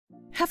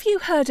Have you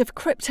heard of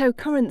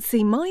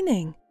cryptocurrency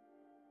mining?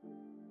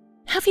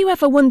 Have you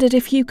ever wondered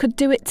if you could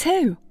do it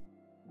too?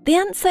 The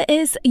answer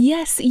is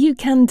yes, you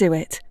can do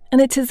it, and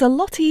it is a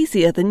lot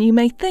easier than you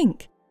may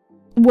think.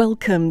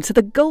 Welcome to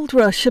the gold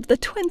rush of the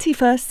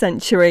 21st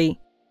century.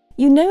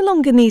 You no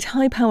longer need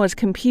high-powered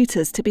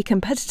computers to be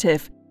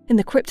competitive in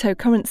the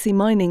cryptocurrency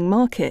mining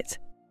market.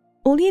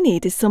 All you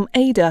need is some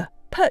ADA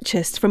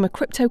purchased from a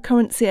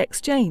cryptocurrency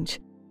exchange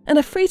and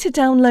a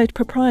free-to-download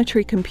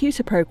proprietary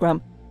computer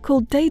program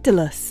called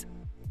Daedalus.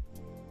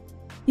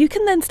 You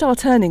can then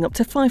start earning up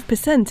to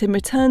 5% in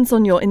returns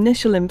on your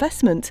initial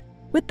investment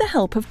with the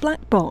help of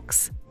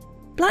Blackbox.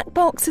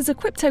 Blackbox is a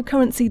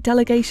cryptocurrency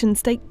delegation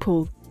stake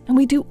pool, and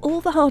we do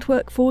all the hard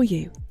work for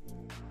you.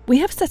 We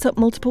have set up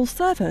multiple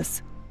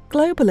servers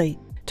globally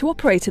to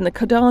operate in the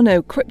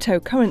Cardano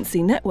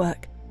cryptocurrency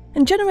network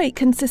and generate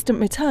consistent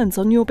returns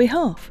on your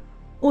behalf.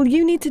 All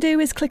you need to do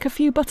is click a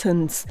few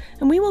buttons,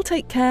 and we will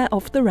take care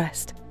of the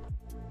rest.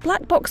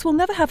 Blackbox will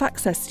never have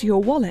access to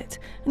your wallet,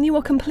 and you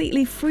are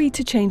completely free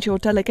to change your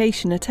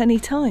delegation at any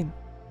time.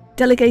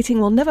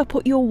 Delegating will never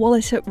put your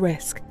wallet at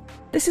risk.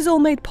 This is all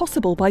made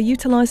possible by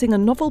utilizing a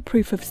novel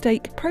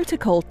proof-of-stake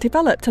protocol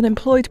developed and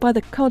employed by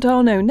the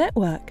Cardano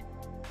network.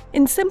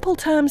 In simple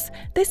terms,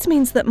 this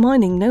means that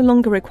mining no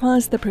longer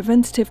requires the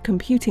preventative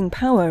computing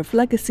power of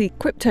legacy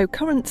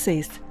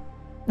cryptocurrencies.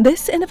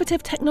 This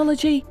innovative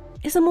technology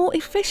is a more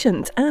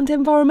efficient and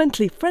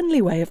environmentally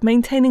friendly way of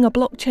maintaining a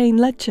blockchain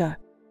ledger.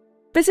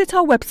 Visit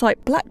our website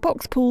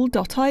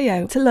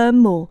blackboxpool.io to learn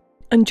more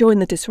and join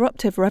the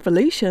disruptive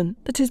revolution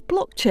that is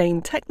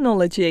blockchain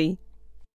technology.